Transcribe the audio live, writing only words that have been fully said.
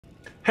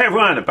Hey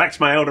everyone, back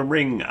to my Elden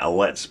Ring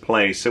Let's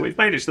Play. So we've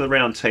made it to the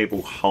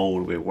Roundtable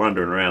Hold. We're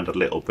wandering around a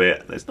little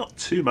bit. There's not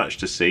too much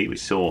to see. We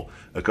saw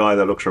a guy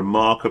that looks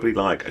remarkably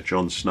like a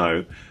Jon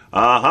Snow.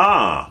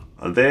 Aha!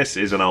 And this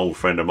is an old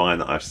friend of mine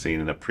that I've seen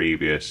in a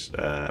previous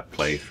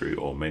playthrough,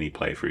 or many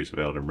playthroughs of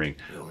Elden Ring.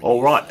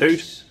 Alright,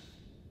 dude.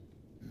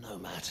 No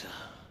matter.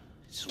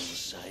 It's all the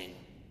same.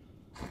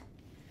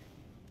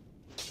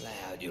 Lay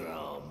out your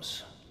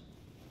arms.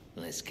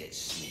 Let's get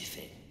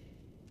sniffing.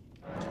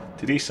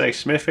 Did he say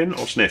smithing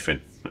or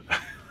sniffing?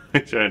 I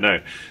don't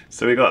know.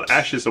 So we got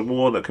Ashes of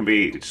War that can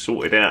be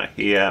sorted out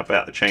here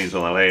about the chains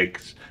on the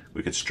legs.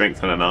 We can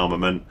strengthen an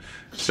armament.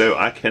 So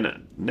I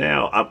can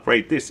now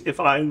upgrade this if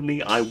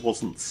only I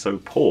wasn't so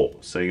poor.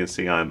 So you can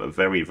see I'm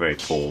very, very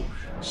poor.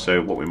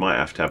 So what we might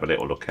have to have a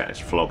little look at is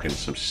flogging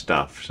some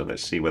stuff. So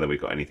let's see whether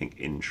we've got anything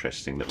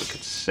interesting that we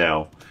could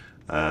sell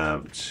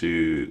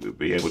to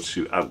be able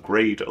to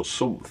upgrade or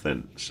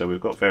something. So we've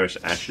got various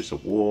Ashes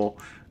of War.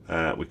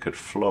 We could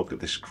flog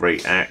this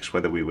great axe,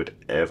 whether we would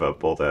ever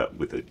bother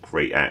with a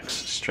great axe.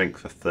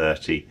 Strength of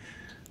 30.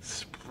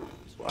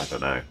 I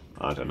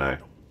don't know.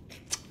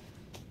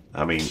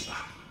 I mean,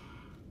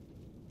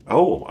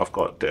 oh, I've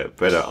got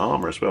better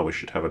armor as well. We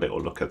should have a little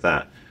look at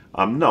that.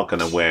 I'm not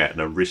going to wear an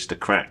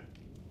aristocrat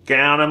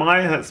gown, am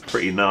I? That's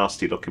pretty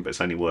nasty looking, but it's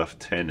only worth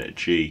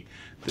 10G.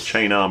 The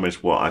chain armor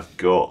is what I've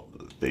got.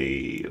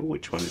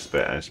 Which one is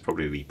better? It's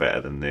probably better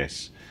than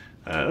this.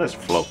 Let's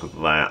flog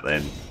that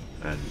then.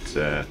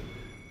 And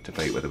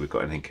debate whether we've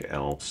got anything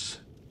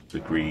else.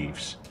 The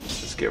Greaves,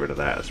 let's get rid of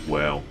that as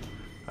well.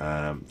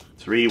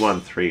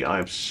 313, I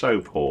am so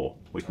poor.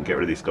 We can get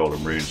rid of these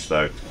golden runes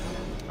though.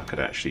 I could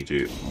actually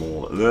do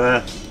more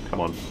there.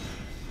 Come on,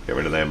 get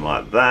rid of them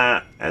like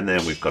that. And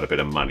then we've got a bit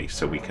of money,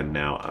 so we can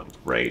now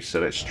upgrade. So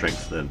let's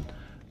strengthen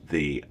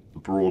the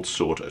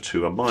broadsword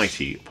to a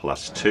mighty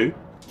 +2.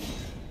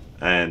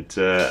 And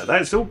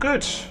that's all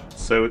good.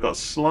 So we've got a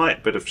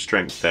slight bit of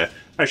strength there.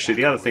 Actually,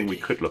 the other thing we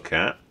could look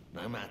at.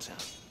 No matter.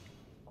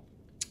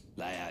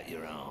 Lay out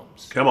your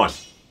arms. Come on.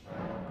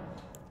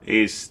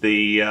 Is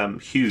the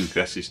Hugh,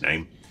 that's his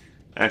name.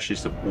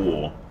 Ashes of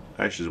War.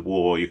 Ashes of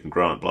War, you can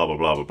grant blah blah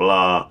blah blah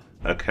blah.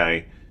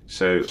 Okay,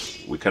 so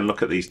we can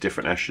look at these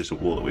different Ashes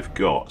of War that we've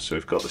got. So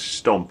we've got the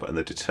Stomp and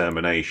the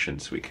Determination.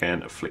 So we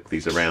can flick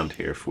these around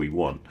here if we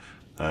want.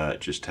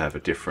 Just to have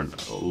a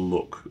different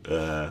look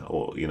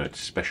or, you know,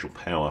 special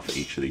power for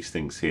each of these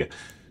things here.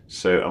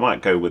 So I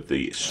might go with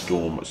the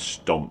Storm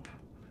Stomp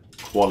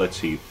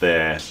quality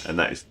there, and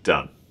that is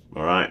done.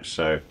 Alright,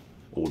 so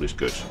all is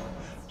good.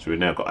 So we've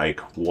now got a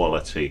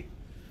quality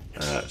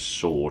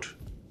sword.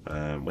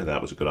 Whether that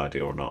was a good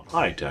idea or not,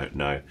 I don't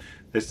know.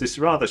 There's this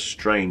rather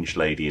strange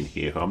lady in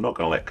here who I'm not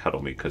going to let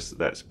cuddle me because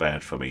that's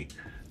bad for me.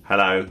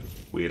 Hello,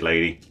 weird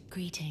lady.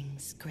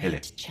 Greetings, great Hello.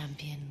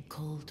 champion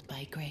called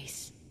by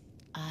grace.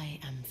 I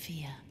am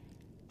Fear.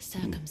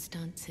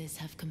 Circumstances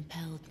have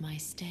compelled my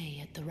stay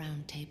at the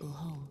Roundtable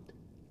Hold.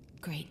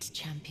 Great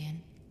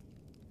champion,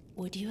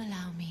 would you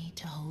allow me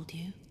to hold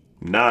you?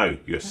 No,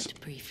 you But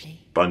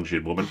briefly, sponged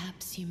woman.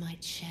 perhaps you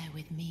might share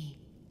with me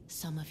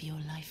some of your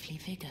lively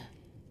vigor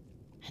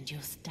and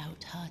your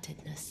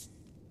stout-heartedness.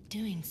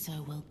 Doing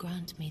so will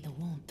grant me the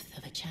warmth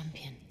of a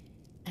champion,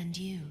 and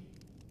you,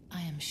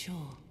 I am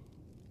sure,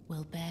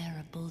 will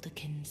bear a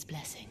Baldakin's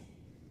blessing.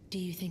 Do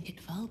you think it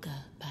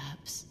vulgar,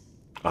 perhaps?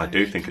 I Where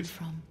do I think come it's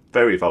from,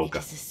 very vulgar.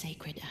 It is a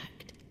sacred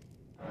act.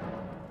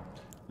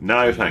 No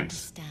I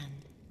thanks. understand.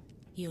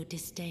 Your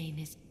disdain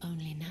is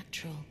only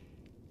natural,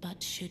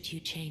 but should you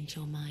change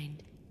your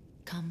mind,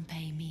 come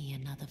pay me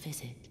another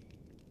visit.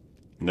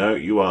 No,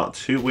 you are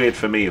too weird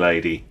for me,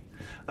 lady.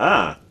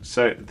 Ah,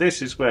 so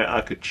this is where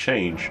I could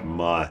change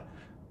my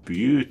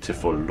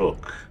beautiful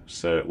look.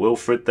 So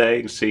Wilfred there,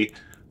 you can see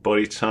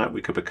body type.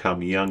 We could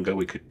become younger.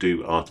 We could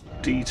do our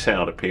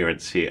detailed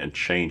appearance here and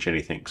change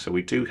anything. So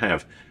we do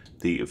have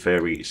the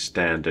very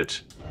standard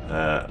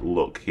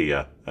look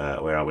here,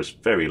 where I was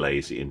very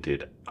lazy and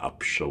did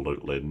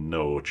absolutely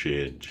no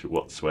change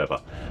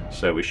whatsoever.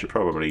 So we should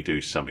probably do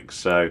something.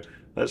 So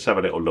let's have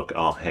a little look at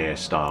our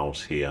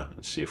hairstyles here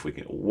and see if we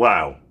can.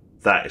 Wow,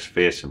 that is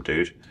fearsome,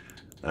 dude.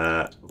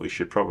 We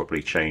should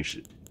probably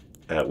change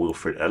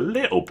Wilfred a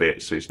little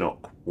bit so he's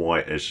not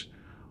quite as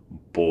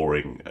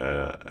boring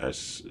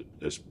as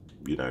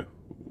you know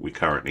we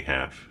currently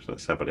have. So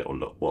let's have a little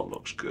look. What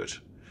looks good?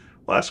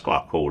 Well, that's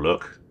quite a cool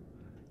look.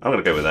 I'm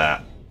going to go with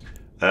that.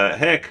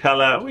 Hair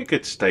colour, we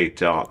could stay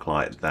dark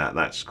like that.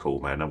 That's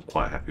cool, man. I'm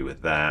quite happy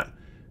with that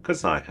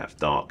because I have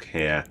dark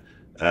hair.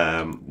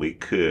 We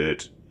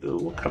could.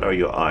 What colour are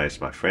your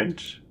eyes, my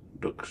friend?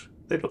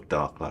 They look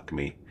dark like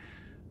me.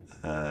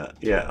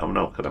 Yeah, I'm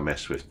not going to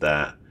mess with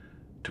that.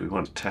 Do we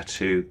want a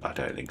tattoo? I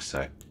don't think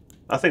so.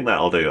 I think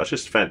that'll do. I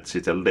just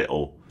fancied a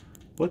little.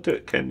 What do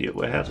it? Can you?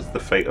 How does the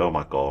fate? Oh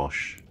my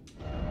gosh!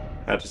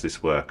 How does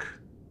this work?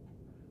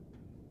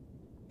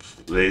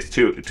 It's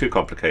too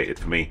complicated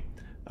for me.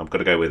 I'm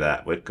gonna go with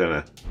that.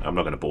 I'm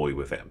not gonna bore you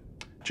with it.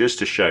 Just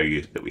to show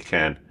you that we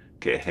can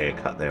get a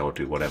haircut there or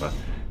do whatever.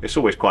 It's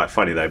always quite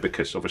funny though,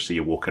 because obviously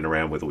you're walking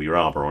around with all your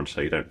armour on,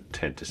 so you don't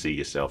tend to see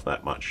yourself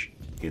that much.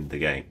 in the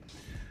game.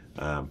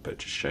 But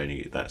just showing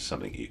you that's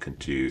something you can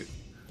do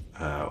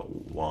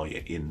while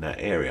you're in that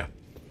area.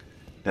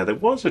 Now there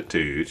was a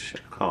dude,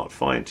 I can't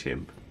find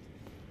him,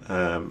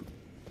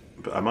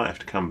 but I might have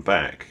to come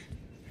back,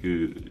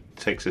 who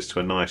takes us to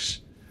a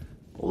nice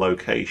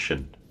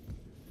location,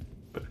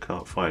 but I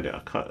can't find it.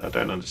 I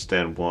don't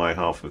understand why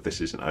half of this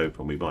isn't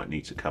open. We might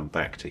need to come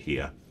back to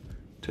here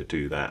to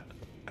do that.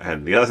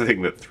 And the other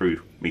thing that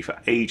threw me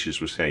for ages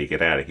was how you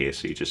get out of here.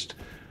 So you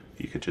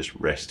can just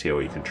rest here,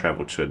 or you can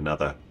travel to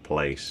another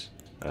place,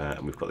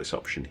 and we've got this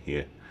option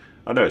here.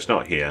 Oh no, it's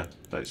not here.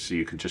 So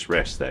you can just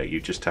rest there.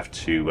 You just have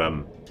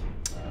to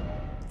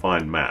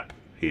find map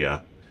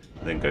here,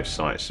 then go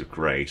sites of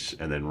grace,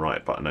 and then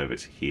right button over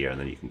to here, and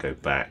then you can go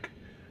back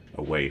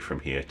away from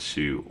here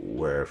to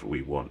wherever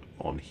we want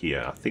on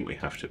here. I think we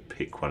have to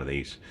pick one of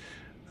these.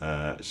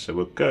 So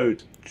we'll go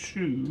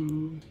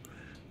to,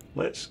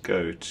 let's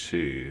go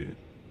to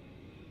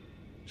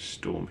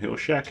Stormhill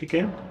Shack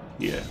again.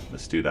 Yeah,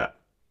 let's do that.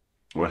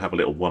 We'll have a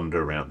little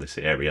wander around this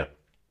area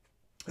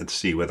and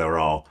see whether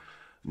our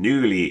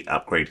newly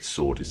upgraded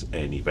sword is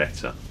any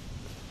better.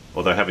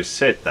 Although having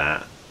said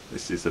that,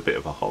 this is a bit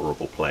of a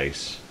horrible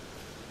place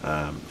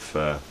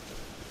for,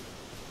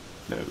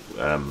 you know,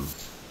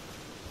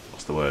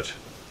 what's the word?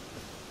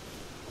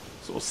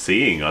 Sort of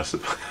seeing, I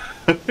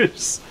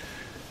suppose.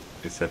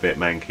 It's a bit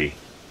manky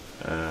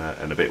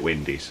and a bit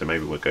windy, so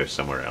maybe we'll go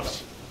somewhere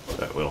else.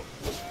 That will.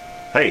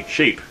 Hey,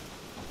 sheep!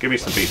 Give me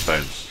some beast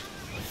bones.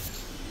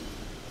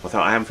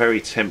 Although I am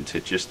very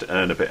tempted just to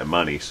earn a bit of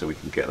money so we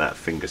can get that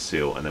finger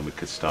seal, and then we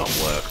could start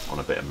work on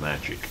a bit of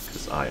magic,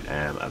 because I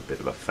am a bit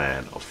of a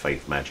fan of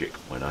faith magic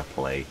when I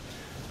play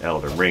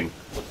Elden Ring,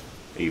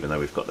 even though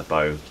we've got the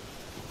bow.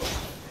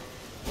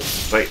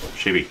 Wait,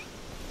 sheepy.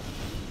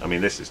 I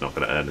mean, this is not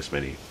going to earn us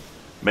many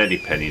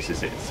pennies,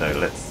 is it? So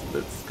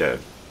let's go.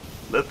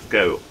 Let's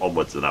go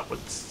onwards and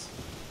upwards.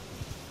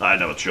 I'm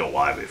not sure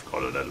why we've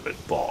got a little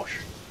bit bosh.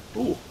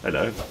 Ooh,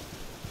 hello.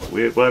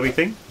 Weird wormy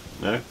thing?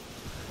 No?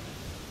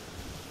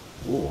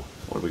 Ooh,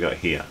 what have we got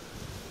here?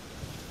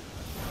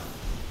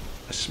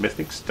 A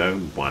smithing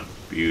stone 1.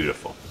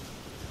 Beautiful.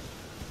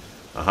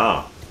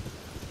 Aha.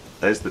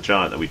 There's the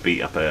giant that we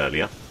beat up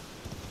earlier.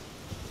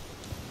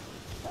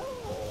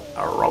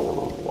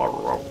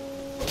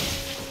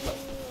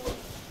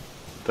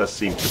 Does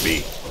seem to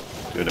be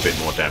doing a bit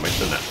more damage,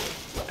 doesn't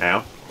it?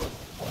 Ow.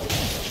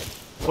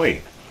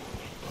 Wait.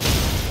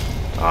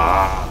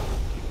 Ah.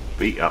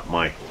 Beat up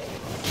my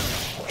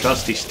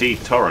trusty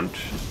steed Torrent,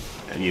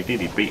 and you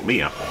nearly beat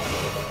me up.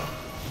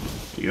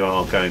 You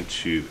are going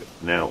to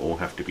now all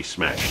have to be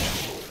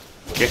smashed.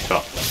 Get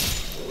up.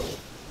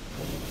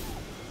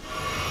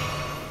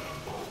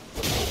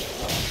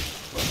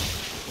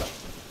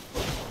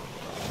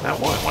 That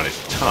white one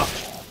is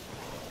tough.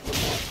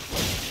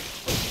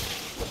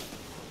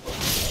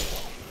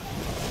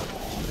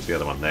 There's the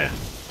other one there.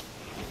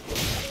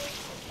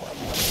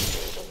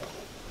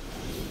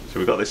 So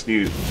we've got this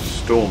new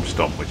Storm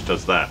Stomp which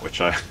does that, which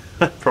I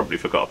probably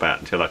forgot about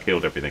until I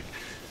killed everything.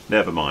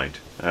 Never mind.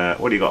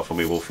 What do you got for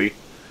me, Wolfie?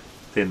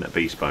 Thin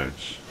beast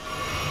bones.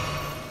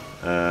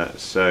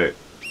 So,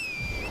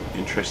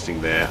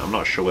 interesting there. I'm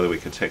not sure whether we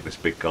can take this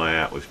big guy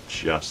out with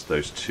just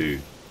those 2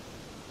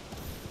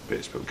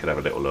 bits, but we could have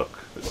a little look.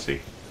 Let's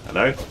see.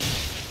 Hello?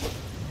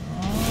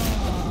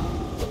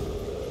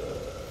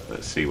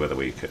 Let's see whether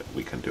we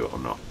can do it or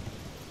not.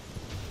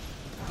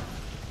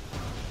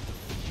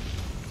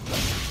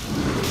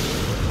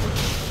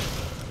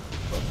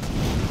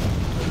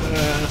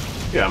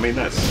 Yeah, I mean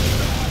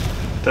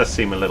does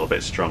seem a little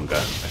bit stronger,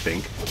 I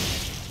think.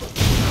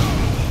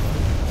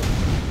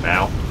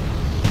 Ow.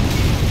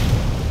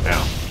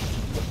 Ow.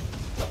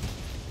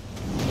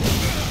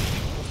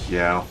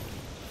 Yeah.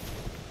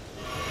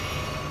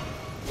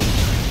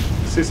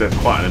 This is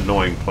quite an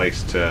annoying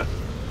place to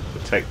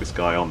take this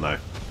guy on, though.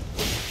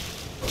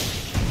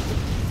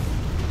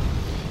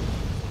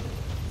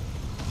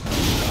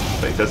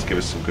 But he does give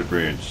us some good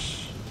runes.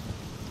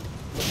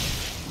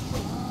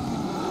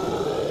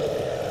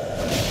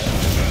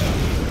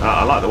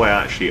 I like the way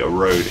I actually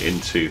rode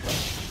into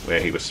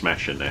where he was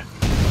smashing there.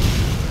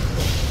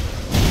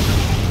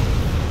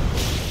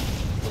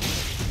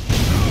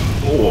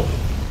 Oh,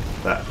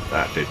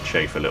 that did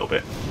chafe a little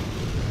bit.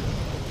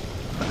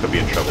 I could be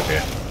in trouble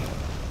here.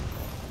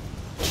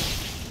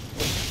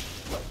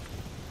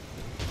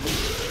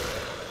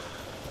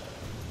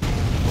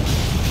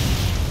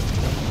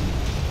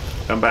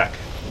 Come back,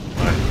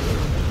 my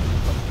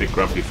big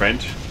grumpy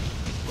friend.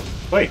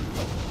 Wait.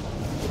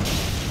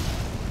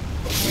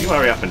 Will you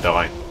hurry up and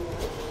die?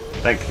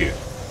 Thank you.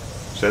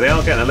 So they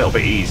are getting a little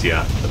bit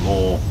easier the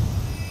more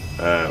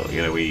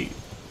you know, we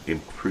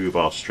improve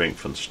our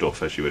strength and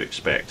stuff, as you would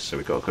expect. So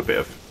we've got a good bit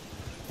of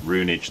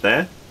runage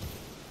there.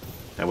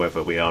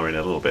 However, we are in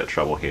a little bit of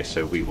trouble here,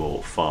 so we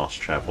will fast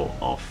travel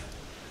off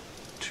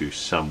to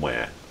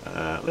somewhere.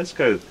 Let's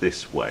go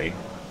this way,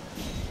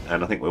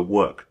 and I think we'll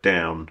work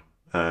down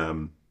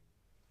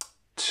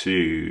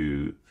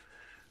to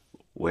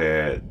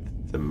where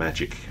the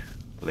magic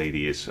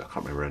lady is. I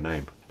can't remember her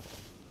name.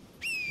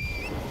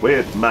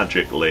 Weird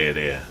magic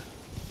lady.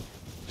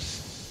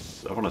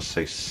 I want to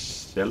say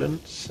Selen?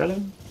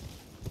 Selen?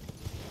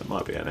 That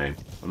might be her name.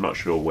 I'm not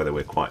sure whether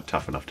we're quite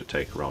tough enough to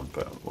take her on,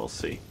 but we'll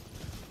see.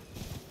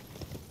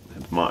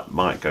 It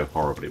might go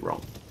horribly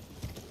wrong.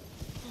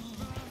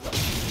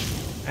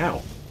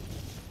 Ow.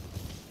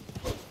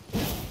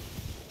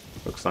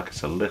 Looks like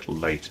it's a little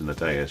late in the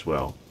day as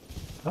well.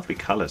 Lovely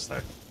colours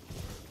though.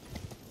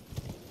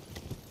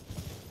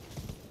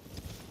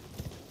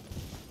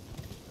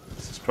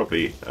 This is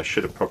probably... I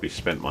should have probably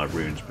spent my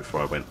runes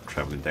before I went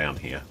travelling down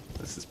here.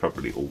 This is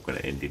probably all going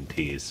to end in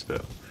tears,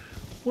 but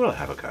we'll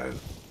have a go.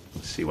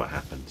 Let's see what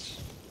happens.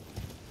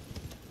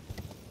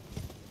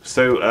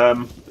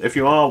 So, if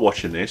you are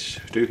watching this,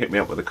 do hit me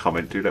up with a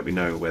comment. Do let me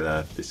know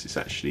whether this is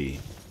actually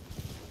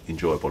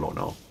enjoyable or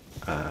not.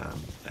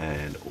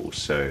 And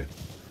also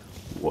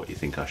what you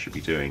think I should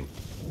be doing,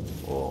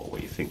 or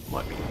what you think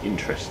might be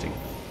interesting.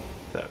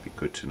 That would be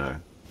good to know.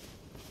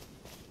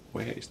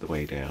 Where is the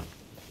way down?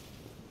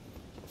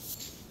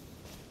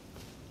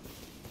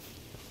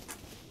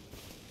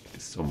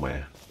 It's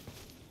somewhere.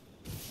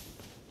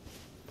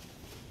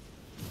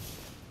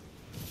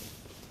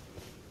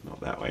 Not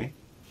that way.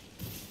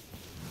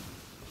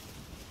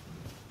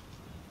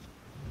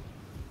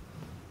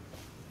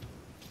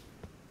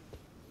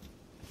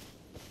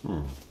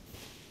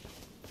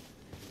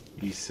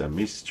 It's a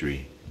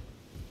mystery.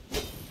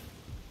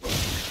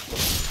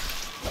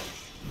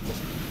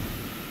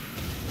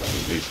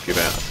 Please give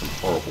out some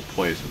horrible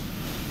poison.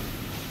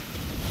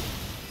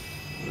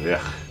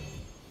 Yeah.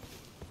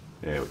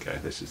 There we go.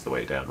 This is the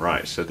way down.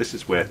 Right, so this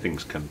is where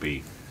things can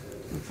be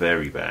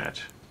very bad.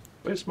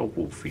 Where's my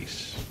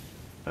wolfies?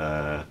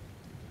 There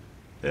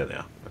they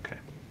are. Okay.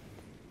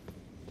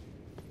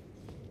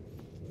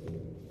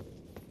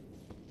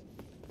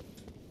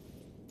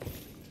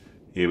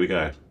 Here we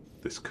go.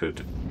 This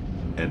could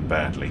end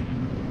badly.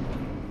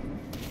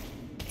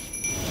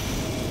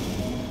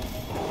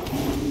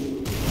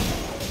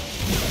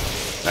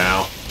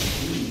 Ow.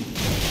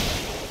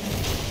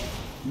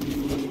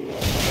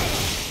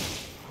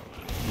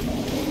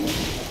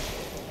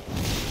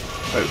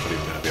 Hopefully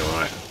we're going to be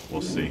alright.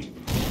 We'll see.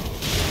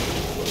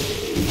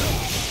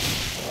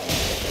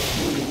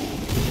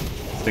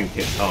 This thing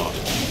hits hard.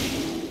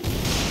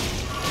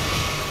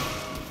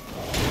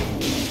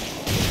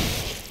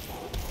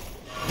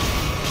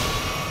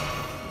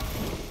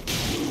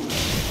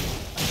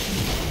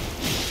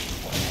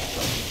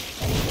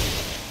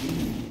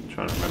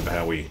 Trying to remember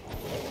how we...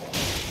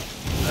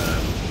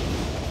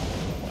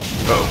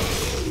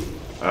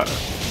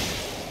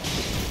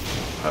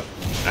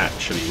 I've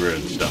actually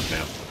ruined stuff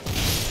now.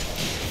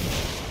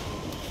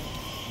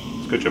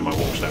 It's good job my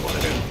walks know what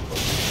they're doing.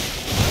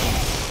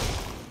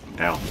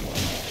 Ow.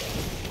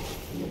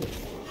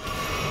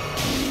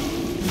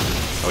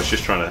 I was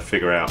just trying to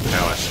figure out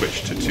how I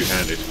switched to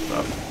two-handed, but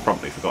I've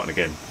promptly forgotten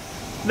again.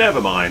 Never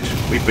mind,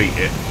 we beat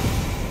it.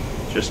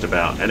 Just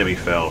about. Enemy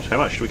felled. How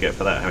much do we get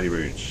for that? How many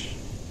runes?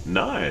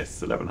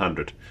 Nice,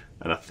 1100.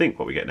 And I think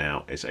what we get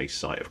now is a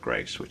Sight of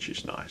Grace, which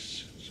is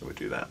nice. So we'll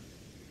do that.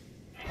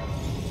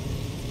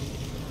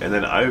 And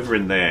then over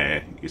in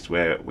there is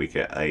where we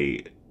get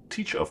a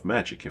Teacher of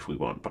Magic if we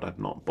want, but I'm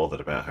not bothered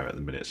about her at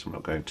the minute, so I'm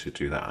not going to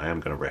do that. I am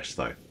going to rest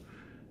though,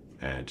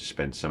 and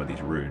spend some of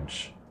these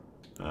runes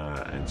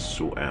and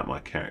sort out my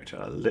character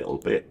a little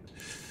bit.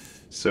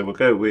 So we'll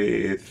go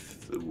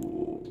with...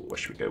 what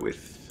should we go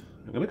with?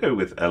 I'm going to go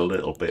with a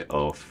little bit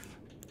of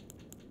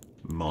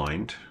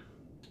Mind.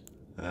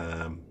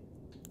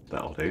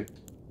 That'll do.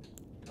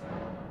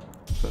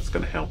 So that's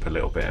going to help a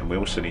little bit, and we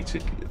also need to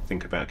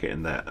think about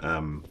getting that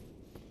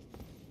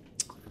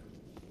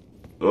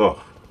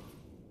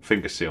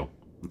finger seal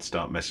and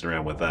start messing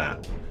around with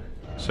that.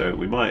 So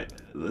we might,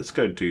 let's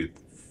go do,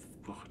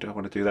 do I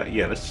want to do that?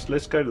 Yeah,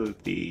 let's go to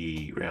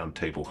the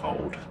Roundtable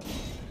Hold,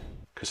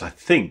 because I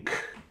think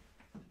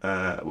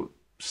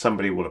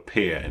somebody will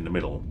appear in the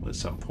middle at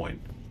some point,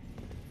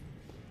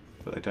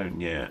 but they don't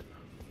yet.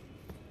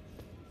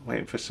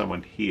 Waiting for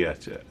someone here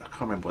to... I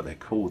can't remember what they're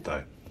called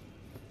though.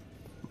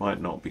 Might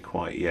not be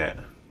quite yet.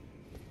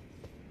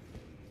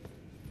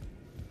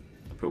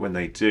 But when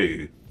they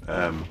do,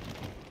 I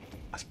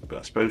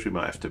suppose we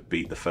might have to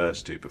beat the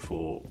first two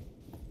before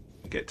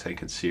we get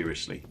taken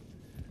seriously.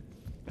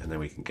 And then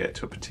we can get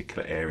to a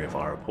particular area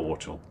via a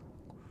portal.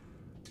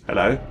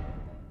 Hello.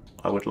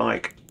 I would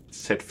like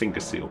said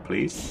finger seal,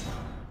 please.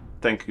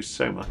 Thank you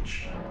so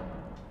much.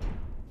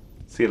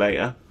 See you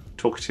later.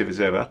 Talkative as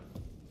ever.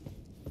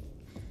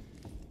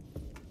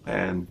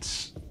 And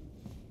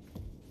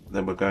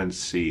then we're going to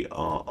see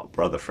our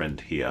brother friend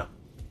here.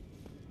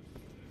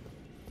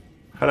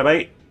 Hello,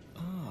 mate.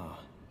 Ah,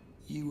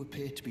 you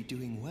appear to be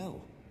doing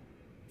well.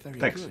 Very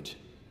Thanks. good.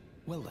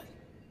 Well then,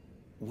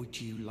 would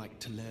you like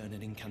to learn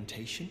an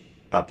incantation?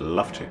 I'd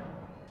love to.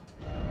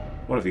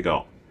 What have you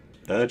got?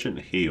 Urgent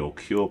heal,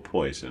 cure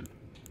poison,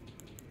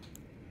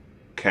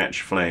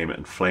 catch flame,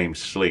 and flame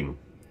sling.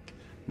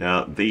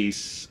 Now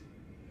these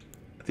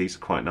are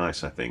quite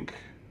nice, I think.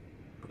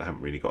 I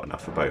haven't really got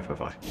enough for both,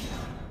 have I?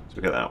 So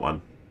we get that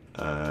one.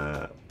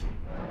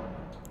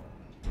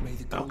 May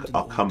the golden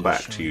I'll come order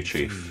back to you,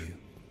 shine through Chief, you.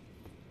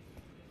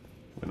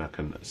 when I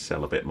can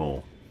sell a bit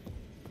more.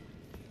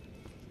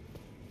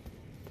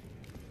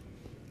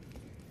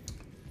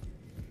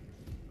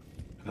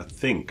 And I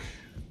think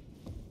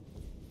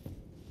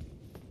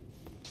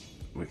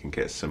we can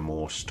get some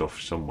more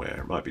stuff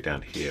somewhere. It might be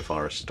down here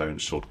via a stone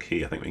sword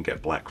key. I think we can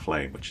get Black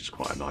Flame, which is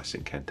quite a nice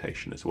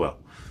incantation as well.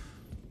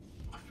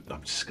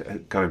 I'm just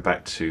going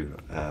back to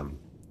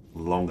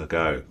long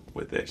ago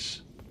with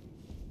this.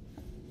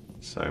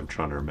 So I'm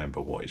trying to remember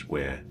what is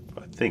where.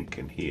 But I think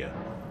in here.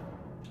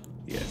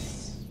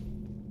 Yes.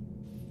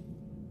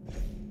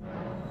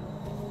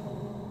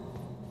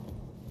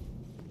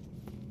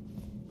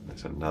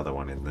 There's another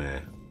one in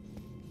there.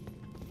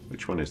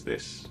 Which one is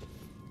this?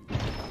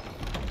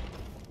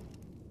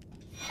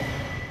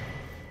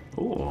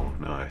 Oh,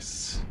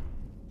 nice.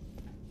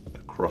 A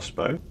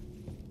crossbow.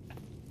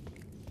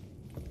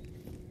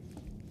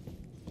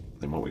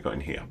 Then what we got in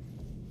here?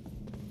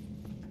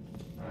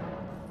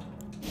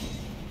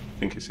 I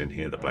think it's in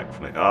here, the Black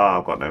Flame. Ah,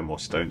 I've got no more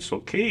stone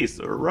sword keys.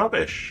 They're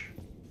rubbish.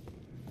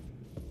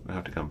 I'll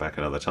have to come back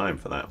another time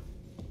for that.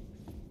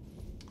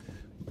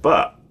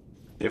 But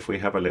if we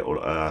have a little,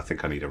 I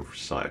think I need a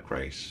sight of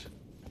grace.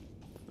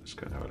 Let's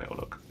go and have a little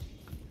look.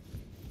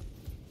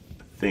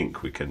 I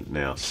think we can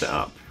now set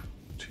up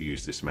to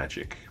use this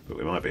magic, but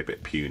we might be a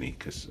bit puny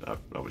because I've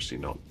obviously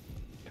not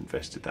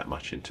invested that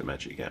much into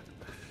magic yet.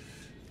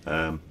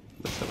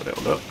 Let's have a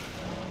little look.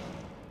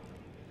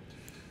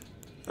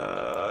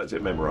 Is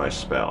it memorize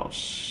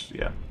spells?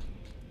 Yeah.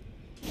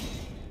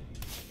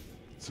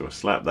 So we'll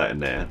slap that in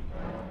there.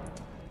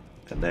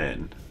 And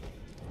then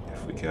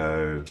if we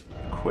go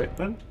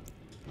equipment,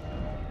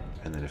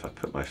 and then if I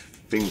put my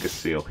finger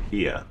seal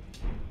here,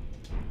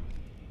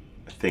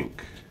 I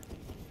think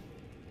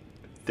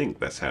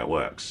that's how it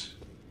works.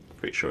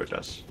 Pretty sure it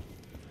does.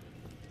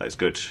 That's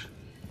good. So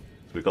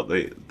we've got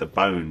the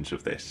bones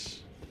of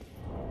this.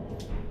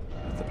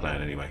 That's the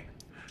plan anyway.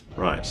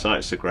 Right,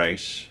 Sights of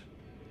Grace.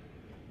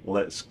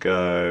 Let's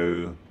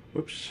go.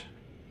 Whoops.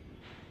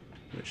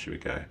 Where should we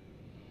go?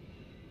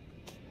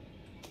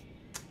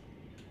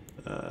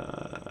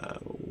 Do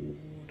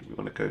we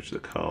want to go to the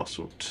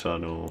castle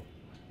tunnel?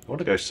 I want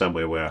to go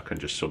somewhere where I can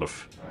just sort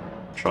of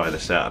try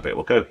this out a bit.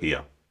 We'll go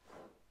here.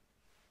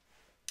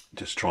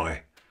 Just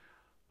try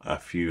a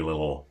few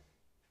little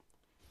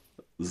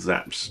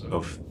zaps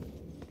of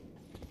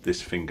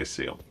this finger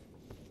seal.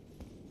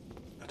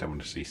 I don't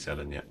want to see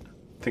Selen yet.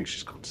 I think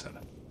she's called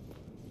Selen.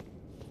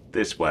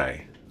 This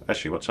way.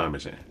 Actually, what time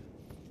is it?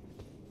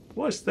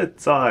 What's the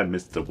time,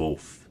 Mr.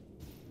 Wolf?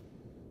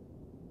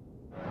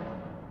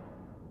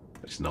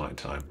 It's night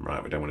time.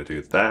 Right, we don't want to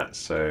do that,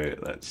 so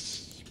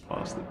let's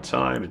pass the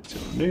time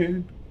until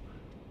noon.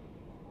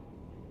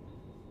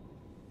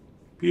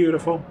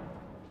 Beautiful.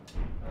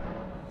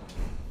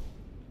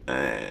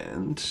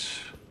 And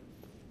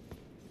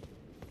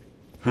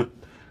I'll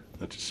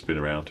just spin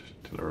around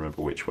until I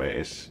remember which way it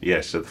is.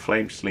 Yeah, so the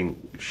flame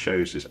sling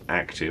shows as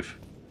active.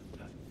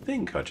 I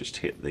think I just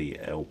hit the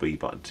LB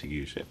button to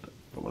use it,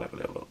 but we'll have a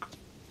little look.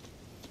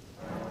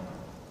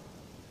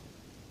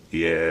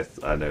 Yeah,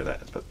 I know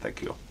that, but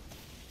thank you.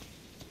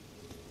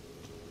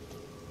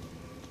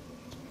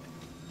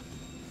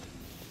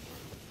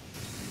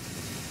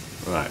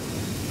 Right,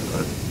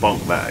 let's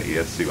bonk that at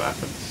you, see what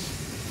happens.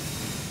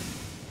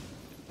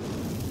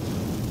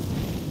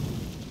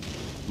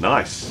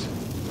 Nice.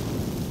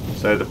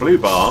 So the blue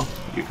bar,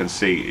 you can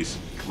see, is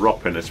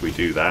dropping as we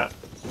do that.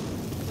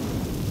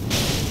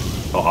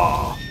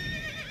 Ah,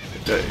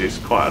 it's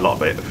quite a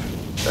lot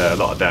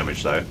of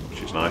damage though,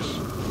 which is nice.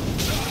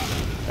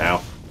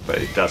 Ow, but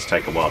it does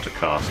take a while to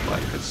cast,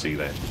 like you can see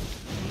there.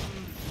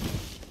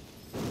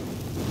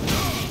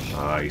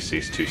 Ah, you see,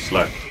 it's too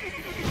slow.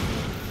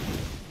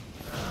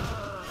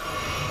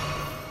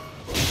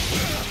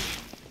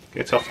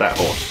 Get off that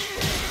horse.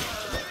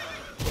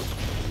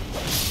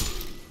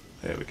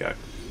 There we go.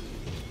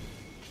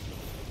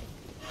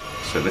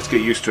 So let's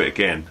get used to it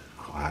again.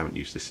 Oh, I haven't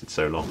used this in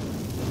so long.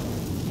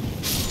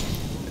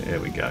 There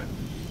we go.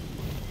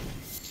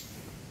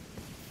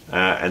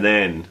 And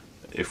then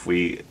if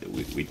we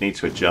need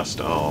to adjust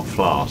our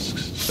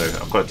flasks. So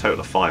I've got a total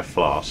of 5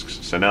 flasks.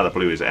 So now the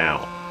blue is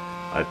out.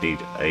 I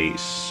need a, I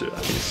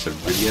think it's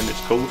Cerulean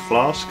it's called,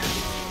 flask,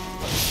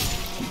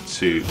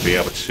 to be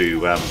able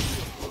to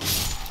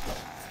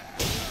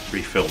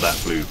refill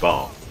that blue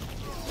bar.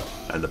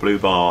 And the blue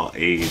bar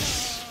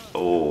is,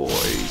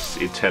 is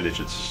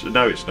intelligence.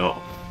 No, it's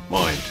not.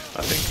 Mind,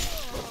 I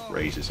think,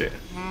 raises it.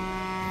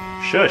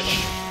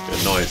 Shush,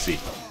 you're noisy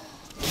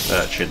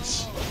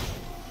urchins.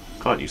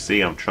 Can't you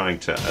see I'm trying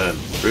to earn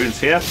runes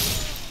here?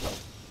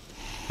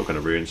 What kind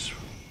of runes?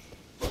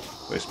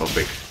 Where's my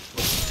big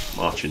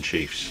marching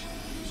chiefs?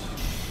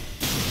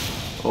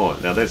 Oh,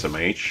 now there's a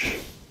mage.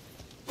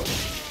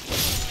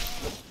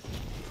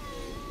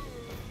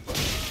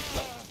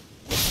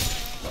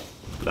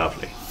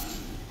 Lovely.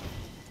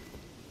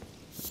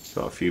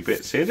 Got a few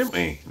bits here, didn't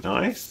we?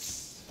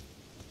 Nice.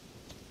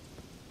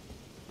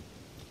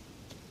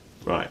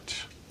 Right,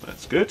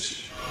 that's good.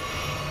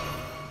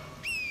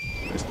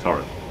 There's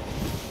Torrent.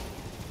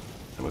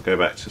 we'll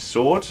go back to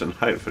swords, and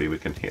hopefully we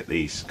can hit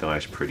these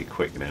guys pretty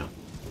quick now.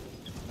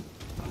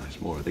 Oh,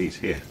 there's more of these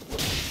here.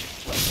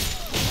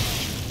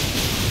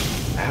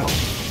 Ow.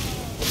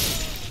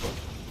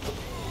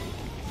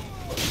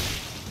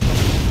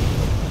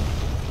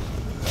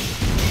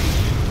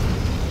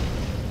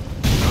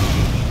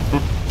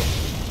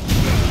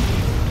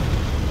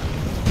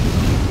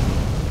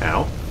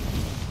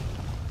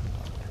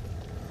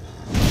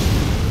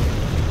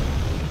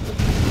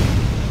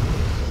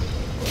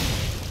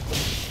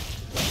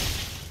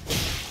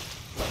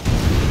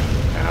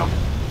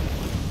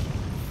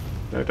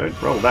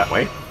 Don't roll that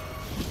way.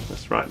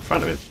 That's right in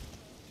front of him.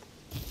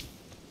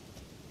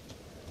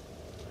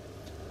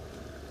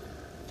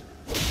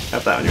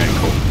 Have that on your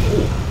ankle.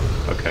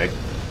 Ooh, okay.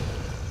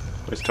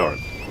 Where's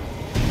Torrent?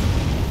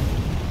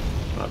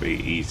 Might be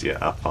easier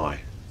up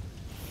high.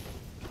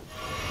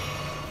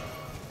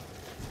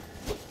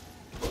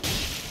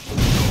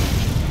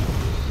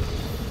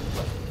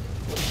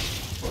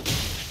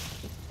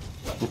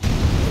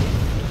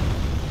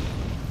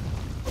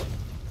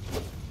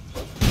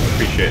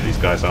 These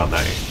guys aren't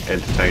that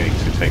entertaining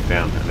to take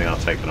down, and they are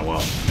taking a while.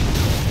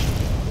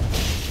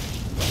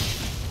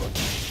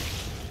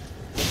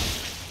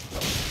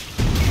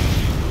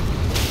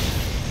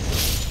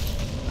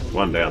 There's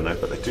one down there,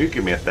 but they do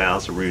give me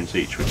 1,000 runes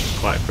each, which is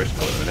quite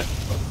critical at the minute.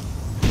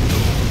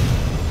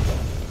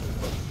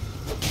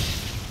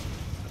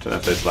 I don't know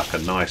if there's like a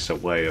nicer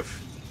way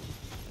of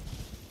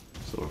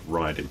sort of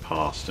riding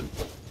past and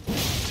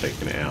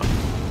taking it out.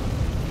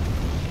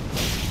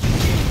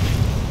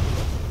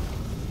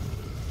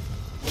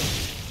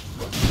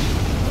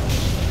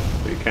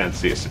 You can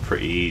see it's a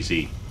pretty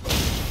easy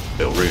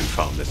little rune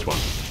farm, this one,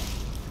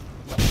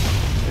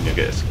 and you'll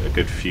get a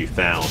good few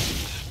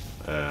thousand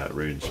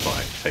runes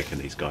by taking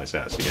these guys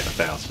out. So you get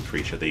 1,000 for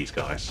each of these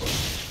guys,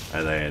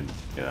 and then,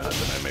 you know, I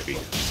don't know, maybe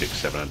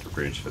 600-700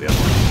 runes for the other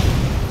ones.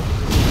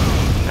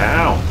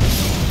 Ow!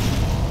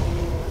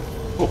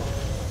 Ooh.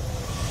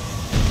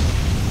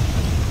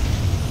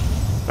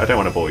 I don't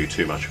want to bore you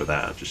too much with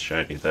that. I'm just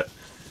showing you that,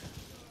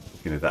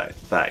 you know,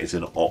 that is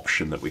an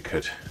option that we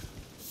could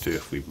do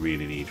if we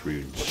really need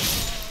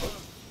runes.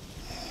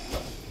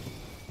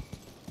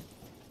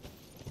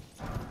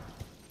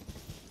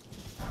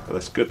 But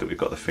that's good that we've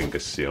got the finger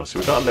seal. So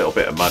we've got a little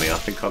bit of money. I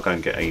think I'll go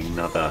and get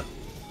another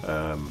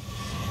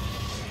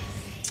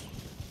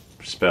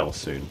spell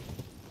soon.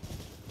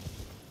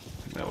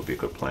 I think that would be a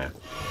good plan.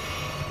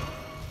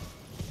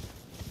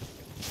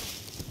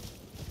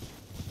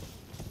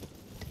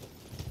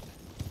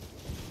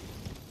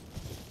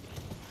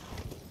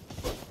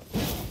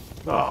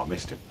 Oh, I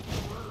missed him.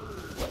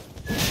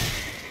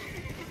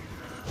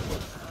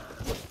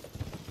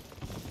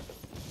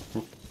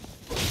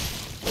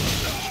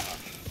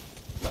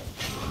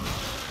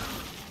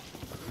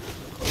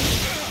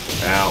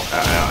 Ow, ow,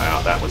 ow,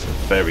 ow. That was a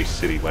very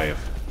silly way of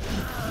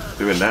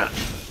doing that.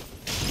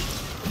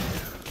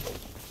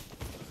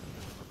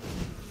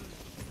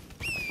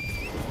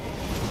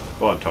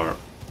 Go on, Torrent.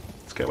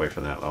 Let's get away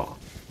from that lot.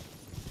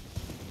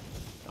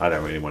 I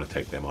don't really want to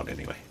take them on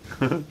anyway.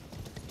 I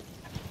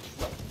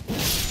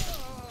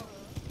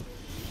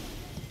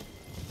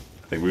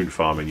think rune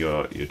farming,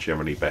 you're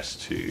generally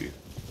best to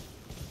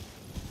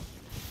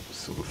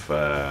sort of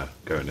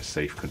go in a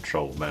safe,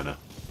 controlled manner.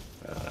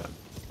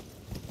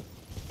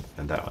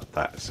 And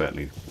that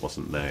certainly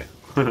wasn't there.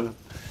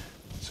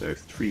 So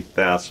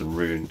 3,000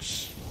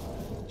 runes.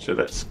 So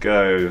let's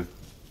go.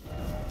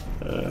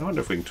 I wonder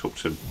if we can talk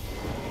to.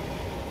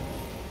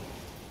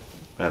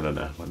 I don't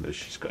know. I wonder if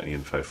she's got any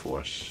info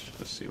for us.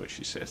 Let's see what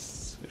she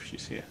says if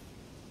she's here.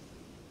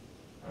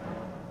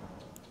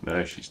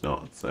 No, she's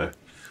not. So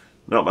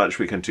not much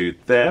we can do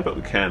there, but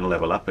we can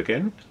level up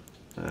again,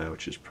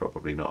 which is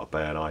probably not a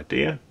bad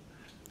idea.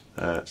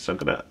 So I'm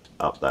going to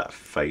up that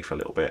faith a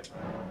little bit.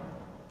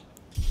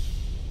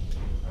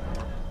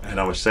 And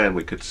I was saying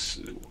we could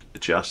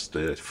adjust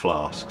the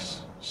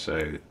flasks,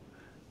 so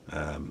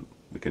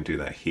we can do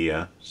that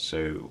here.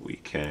 So we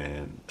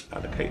can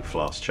allocate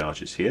flask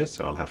charges here.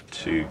 So I'll have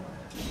 2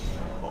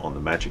 on the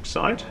magic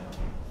side,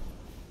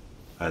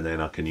 and then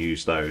I can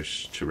use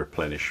those to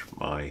replenish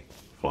my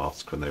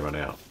flask when they run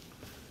out.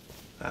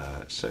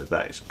 So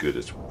that is good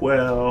as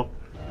well.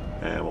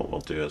 And what we'll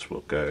do is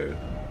we'll go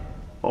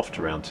off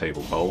to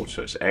Roundtable Hold.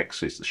 So it's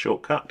X is the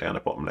shortcut down the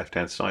bottom left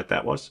hand side.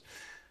 That was.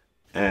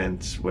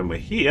 And when we're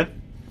here,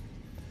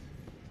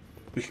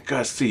 we can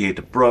go see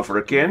the brother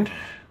again.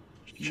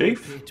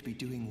 Chief? You appear to be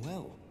doing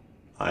well.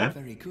 I am.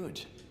 Very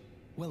good.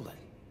 Well then,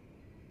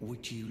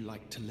 would you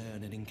like to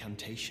learn an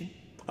incantation?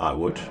 I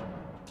would.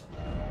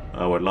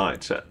 I would like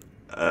to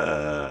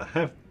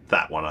have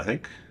that one, I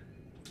think.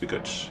 Be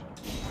good.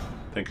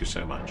 Thank you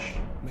so much.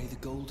 May the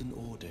Golden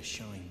Order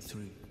shine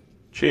through.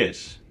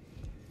 Cheers.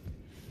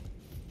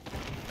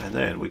 And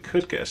then we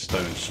could get a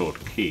stone sword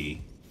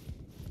key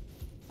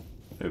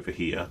over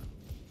here,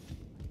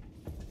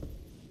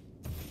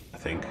 I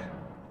think.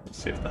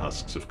 Let's see if the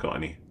husks have got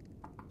any.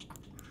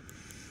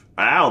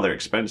 Ow, they're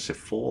expensive.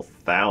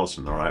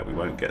 4,000. Alright, we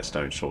won't get a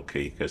stone sword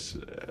key because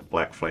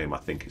Black Flame, I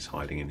think, is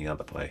hiding in the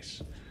other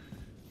place.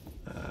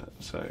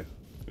 So,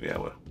 yeah,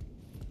 we'll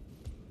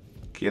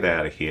get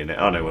out of here now.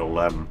 Oh no,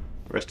 we'll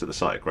rest of the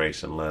Sight of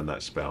Grace and learn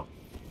that spell.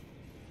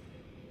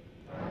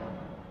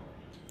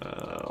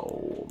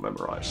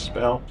 Memorize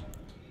spell.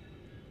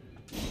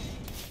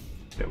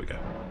 There we go.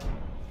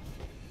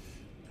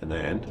 And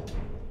then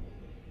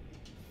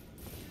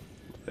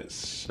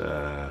let's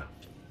what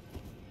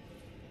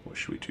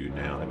should we do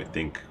now? Let me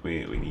think.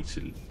 We need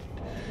to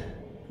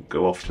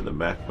go off to the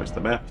map. Where's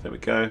the map? There we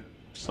go.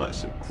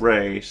 Sights of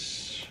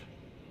Grace.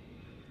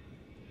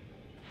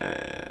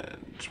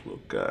 And we'll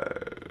go.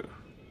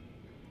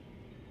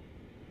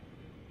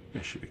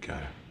 Where should we go?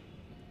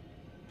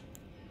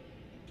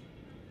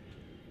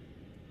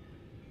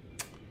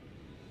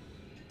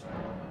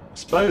 I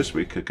suppose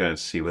we could go and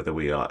see whether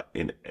we are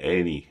in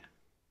any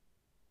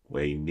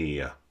way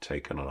near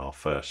taking on our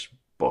first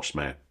boss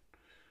man.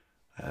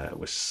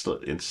 We're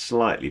in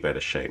slightly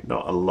better shape.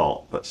 Not a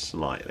lot, but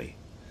slightly.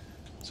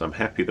 So I'm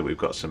happy that we've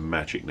got some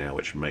magic now,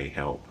 which may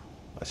help.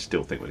 I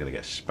still think we're going to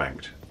get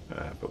spanked,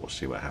 but we'll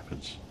see what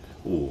happens.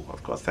 Ooh,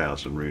 I've got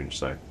 1,000 runes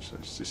though. So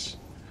it's this.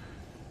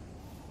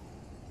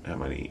 How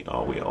many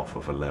are we off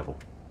of a level?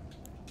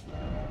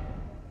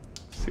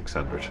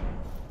 600.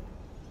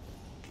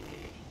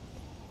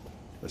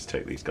 Let's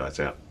take these guys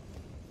out.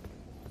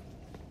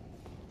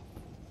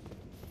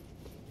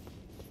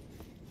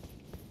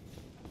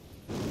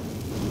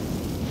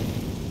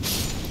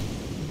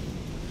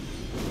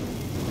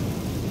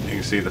 You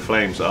can see the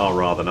flames are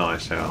rather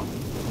nice, how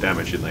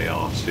damaging they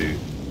are to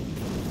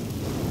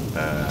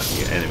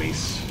your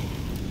enemies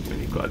when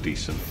you've got a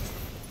decent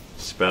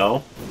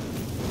spell.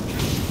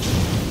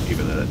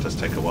 Even though that does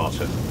take a while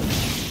to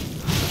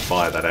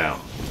fire that out.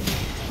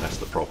 That's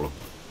the problem.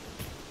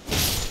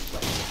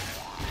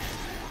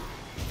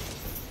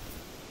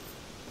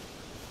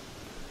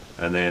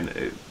 And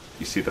then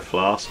you see the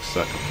flasks,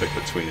 so I can flick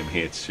between them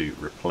here to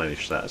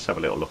replenish that. Let's have a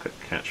little look at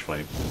Catch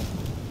Flame.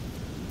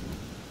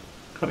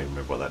 Can't even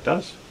remember what that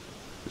does.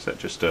 Is that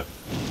just a...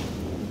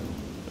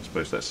 I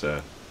suppose that's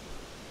a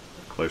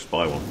close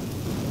by one.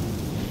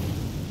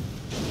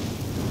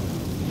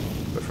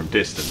 But from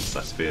distance,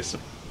 that's fearsome.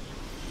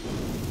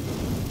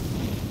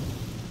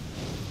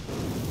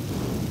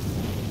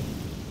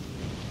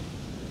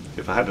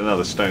 If I had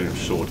another Stone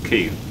Sword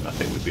Key, I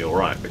think we'd be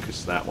alright,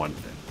 because that one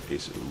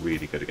is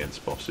really good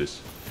against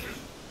bosses.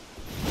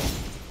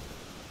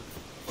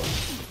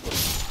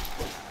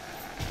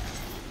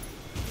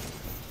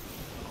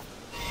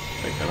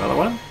 Take another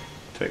one.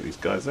 Take these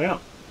guys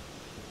out.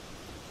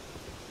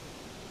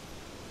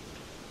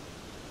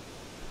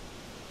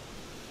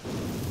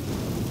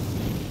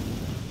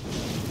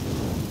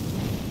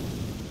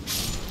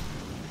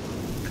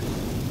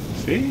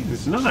 See?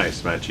 It's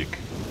nice magic.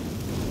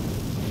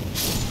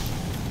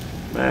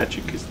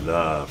 Magic is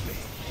lovely.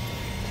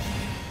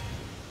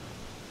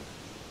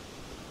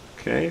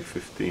 Okay,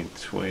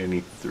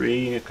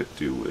 1523. I could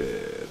do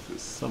with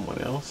someone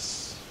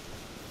else.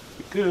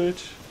 Be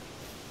good.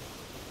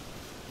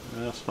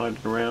 Anyone else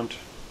hiding around?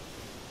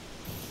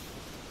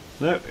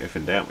 No, if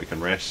in doubt we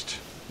can rest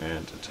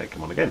and take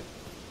him on again.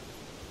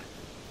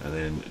 And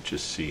then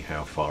just see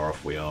how far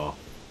off we are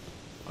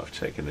of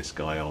taking this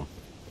guy on.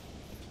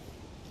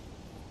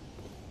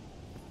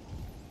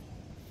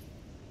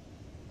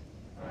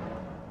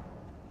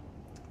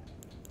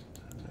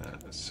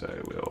 So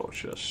we'll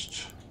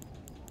just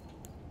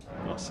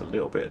last a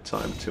little bit of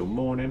time till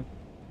morning.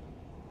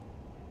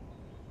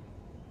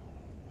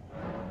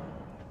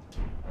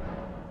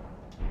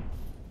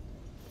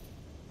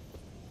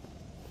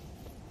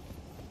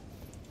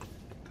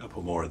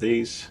 Couple more of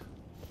these.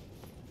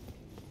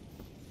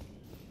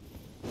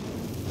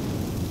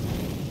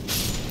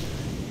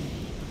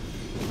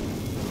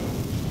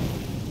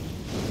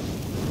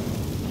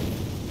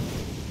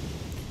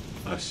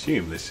 I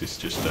assume this is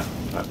just a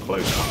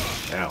close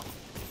one. Ow.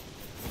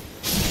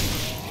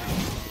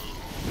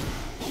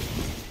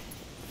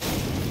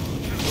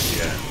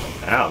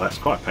 Ow, that's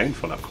quite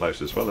painful up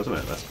close as well, isn't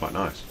it? That's quite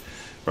nice.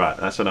 Right,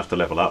 that's enough to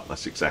level up.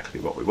 That's exactly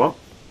what we want.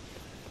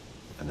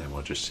 And then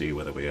we'll just see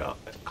whether we are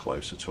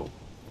close at all.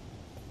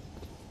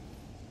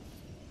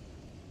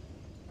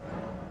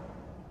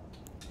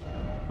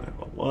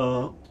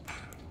 Level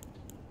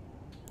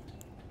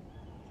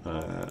up.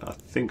 I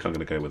think I'm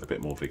going to go with a bit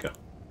more vigour.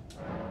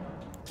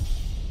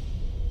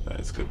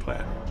 That's a good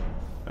plan.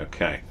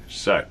 Okay,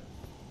 so.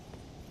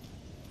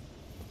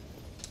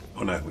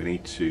 Oh no, we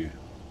need to...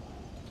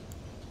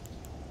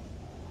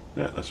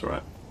 Yeah, that's all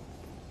right.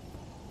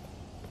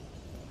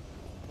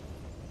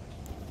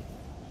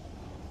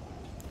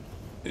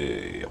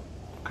 Yep.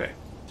 Okay.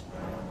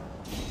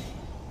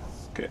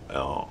 Let's get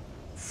our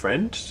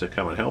friend to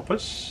come and help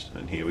us,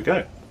 and here we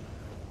go.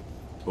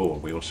 Oh,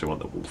 we also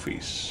want the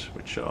wolfies,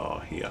 which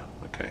are here.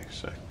 Okay,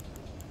 so.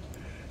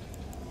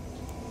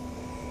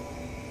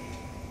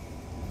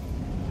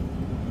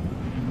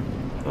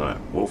 All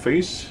right,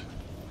 wolfies.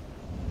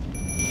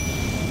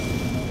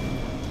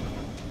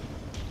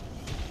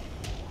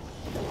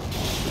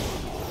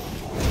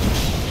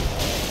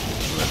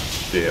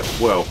 Steer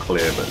well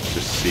clear, but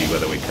just see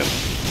whether we can...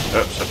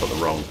 Oops, I've got the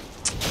wrong...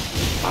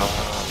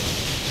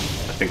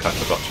 think I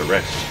forgot to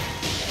rest.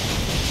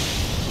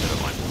 Never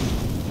mind.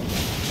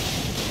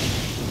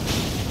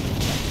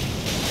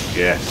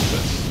 Yes,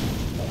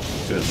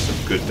 that's doing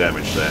some good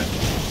damage there.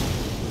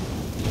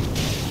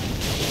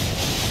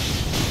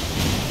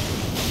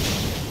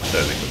 I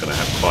don't think we're going to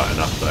have quite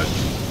enough though.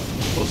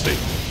 We'll see.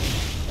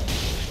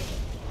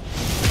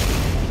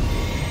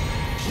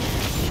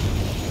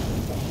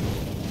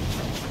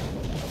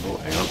 Oh,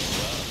 hang on.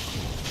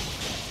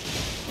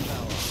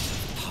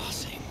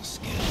 Passing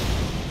skill.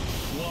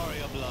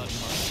 Warrior blood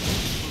must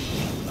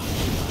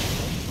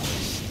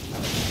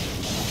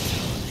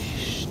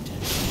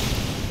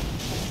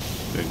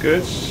Doing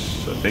good, I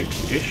think,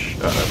 ish.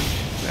 Uh-oh.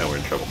 Now we're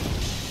in trouble.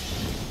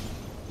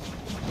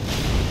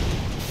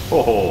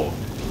 Oh!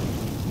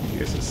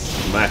 Here's a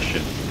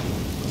smashing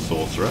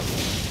sorcerer.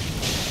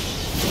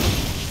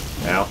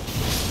 Ow.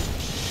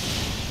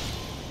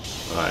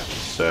 Right,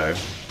 so...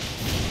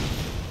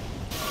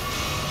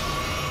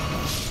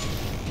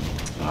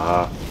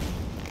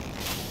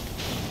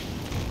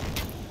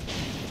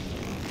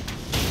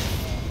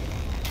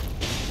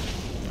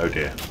 Oh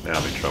dear, now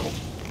I'm in trouble.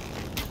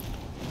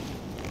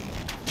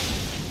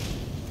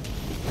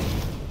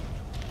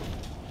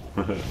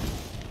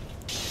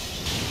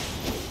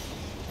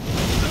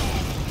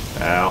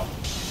 Ow.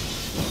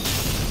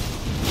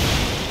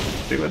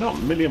 See, we're not a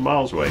million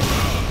miles away.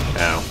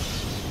 Ow.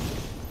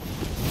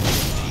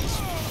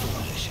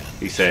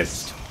 He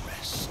says.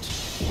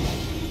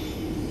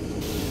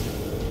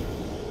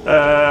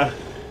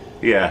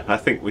 Yeah, I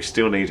think we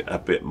still need a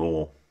bit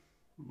more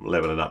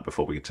leveling up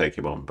before we can take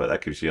him on, but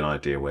that gives you an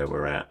idea where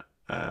we're at.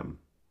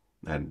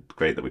 And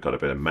great that we got a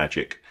bit of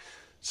magic.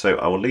 So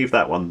I will leave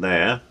that one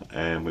there,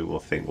 and we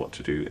will think what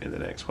to do in the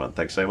next one.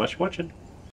 Thanks so much for watching.